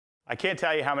I can't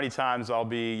tell you how many times I'll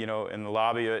be, in the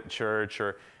lobby at church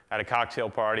or at a cocktail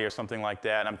party or something like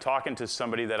that, and I'm talking to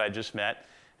somebody that I just met,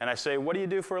 and I say, what do you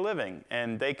do for a living?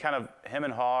 And they kind of hem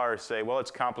and haw or say, well, it's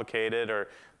complicated or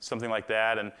something like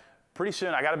that. And pretty soon,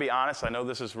 I got to be honest, I know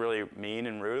this is really mean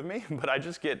and rude of me, but I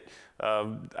just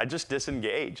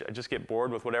disengage. I just get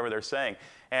bored with whatever they're saying.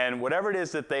 And whatever it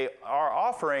is that they are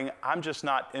offering, I'm just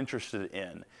not interested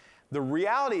in. The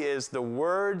reality is the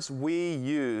words we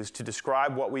use to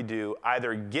describe what we do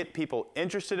either get people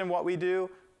interested in what we do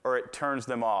or it turns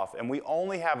them off. And we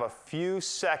only have a few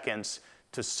seconds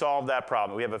to solve that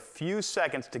problem. We have a few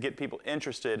seconds to get people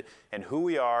interested in who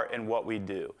we are and what we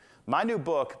do. My new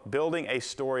book, Building a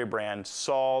Story Brand,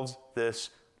 solves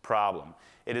this problem.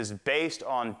 It is based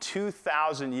on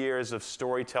 2,000 years of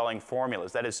storytelling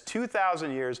formulas. That is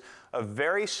 2,000 years of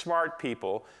very smart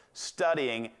people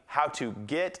studying how to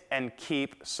get and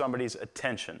keep somebody's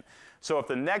attention. So if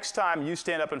the next time you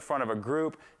stand up in front of a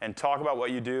group and talk about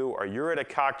what you do, or you're at a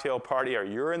cocktail party, or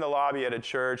you're in the lobby at a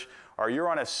church, or you're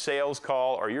on a sales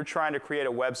call, or you're trying to create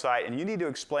a website, and you need to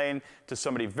explain to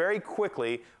somebody very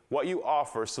quickly what you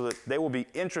offer so that they will be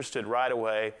interested right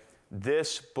away,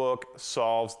 this book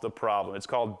solves the problem. It's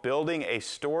called Building a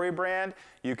Story Brand.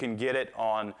 You can get it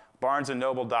on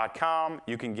barnesandnoble.com.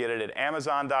 You can get it at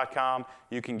amazon.com.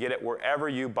 You can get it wherever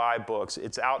you buy books.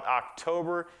 It's out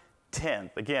October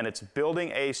 10th. Again, it's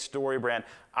Building a Story Brand.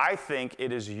 I think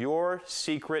it is your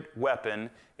secret weapon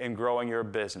in growing your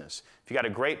business. If you got a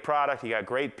great product, you got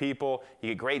great people, you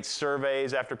get great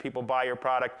surveys after people buy your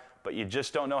product, but you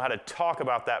just don't know how to talk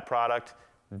about that product,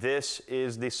 this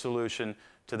is the solution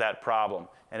to that problem.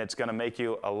 And it's going to make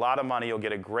you a lot of money. You'll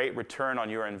get a great return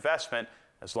on your investment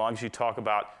as long as you talk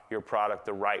about your product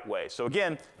the right way. So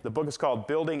again, the book is called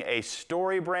Building a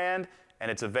Story Brand,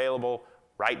 and it's available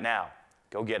right now.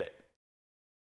 Go get it.